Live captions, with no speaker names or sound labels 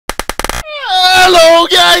Hello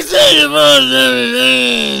guys!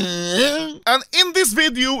 And in this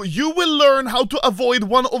video, you will learn how to avoid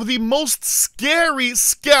one of the most scary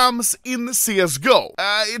scams in CSGO.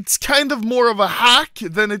 It's kind of more of a hack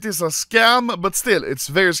than it is a scam, but still, it's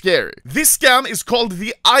very scary. This scam is called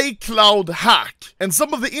the iCloud hack. And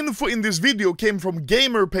some of the info in this video came from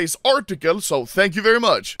GamerPay's article, so thank you very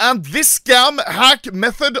much. And this scam hack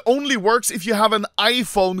method only works if you have an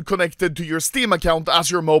iPhone connected to your Steam account as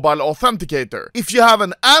your mobile authenticator. If you have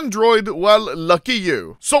an Android, well, lucky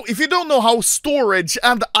you. So if you don't know how storage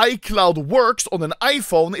and iCloud works on an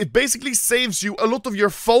iPhone, it basically saves you a lot of your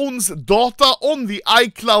phone's data on the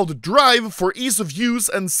iCloud drive for ease of use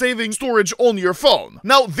and saving storage on your phone.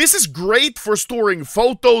 Now, this is great for storing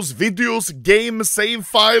photos, videos, game save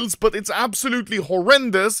files, but it's absolutely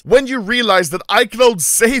horrendous when you realize that iCloud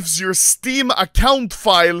saves your Steam account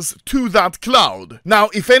files to that cloud. Now,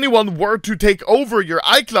 if anyone were to take over your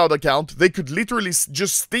iCloud account, they could literally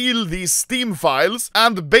just steal these Steam files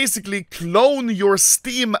and basically clone your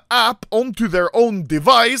Steam app onto their own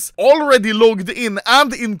device, already logged in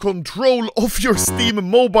and in control of your Steam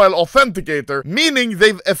mobile authenticator, meaning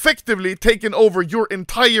they've effectively taken over your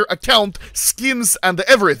entire account, skins and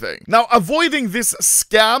everything. Now, avoiding this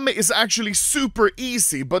scam is actually super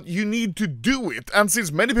easy, but you need to do it, and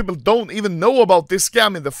since many people don't even know about this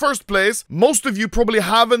scam in the first place, most of you probably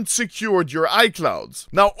haven't secured your iClouds.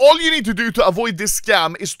 Now, all you need to do to avoid this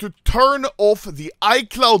scam is to turn off the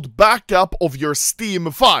iCloud backup of your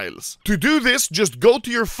Steam files. To do this, just go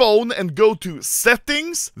to your phone and go to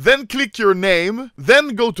Settings, then click your name,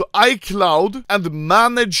 then go to iCloud and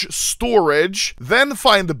Manage Storage, then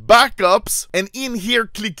find Backups, and in here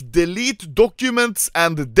click Delete Documents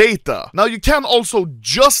and Data. Now, you can also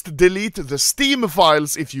just delete the Steam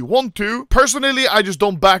files if you want to. Personally, I just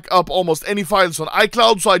don't back up almost any files on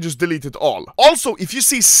iCloud, so I just delete it all. Also, if you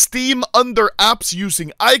see Steam under apps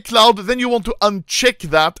using iCloud, then you want to uncheck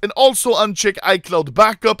that, and also uncheck iCloud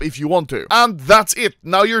backup if you want to. And that's it.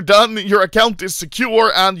 Now you're done, your account is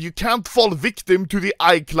secure, and you can't fall victim to the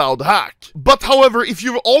iCloud hack. But however, if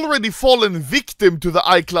you've already fallen victim to the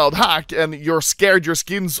iCloud hack, and you're scared your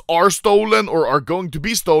skins are stolen, or are going to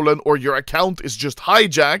be stolen, or your account is just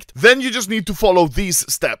hijacked, then you just need to follow these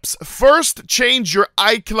steps. First, change your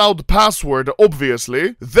iCloud password,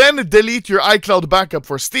 obviously. Then delete your iCloud backup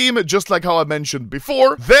for Steam, just like how I mentioned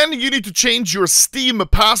before. Then you need to change your Steam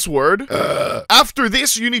password. After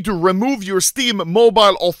this, you need to remove your Steam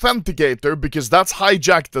mobile authenticator, because that's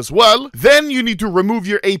hijacked as well. Then you need to remove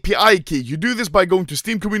your API key. You do this by going to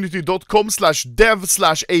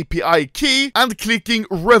steamcommunity.com/dev/API key and clicking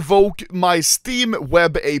revoke my Steam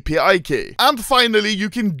web API key. And finally, you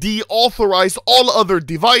can deauthorize all other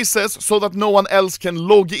devices so that no one else can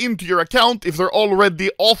log into your account if they're already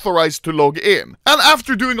authorized to log in. And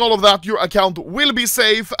after doing all of that, your account will be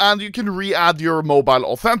safe and you can re-add your mobile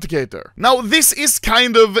authenticator. Now, this is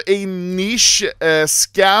kind of a niche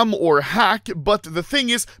scam or hack, but the thing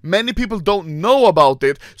is, many people don't know about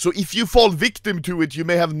it, so if you fall victim to it, you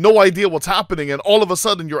may have no idea what's happening and all of a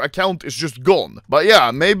sudden your account is just gone. But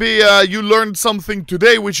yeah, maybe you learned something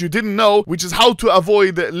today which you didn't know, which is how to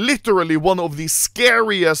avoid literally one of the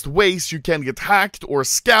scariest ways you can get hacked or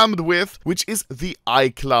scammed with, which is the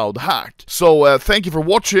iCloud hack. So thank you for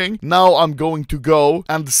watching. Now I'm going to go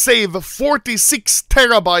and save 46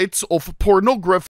 terabytes of pornography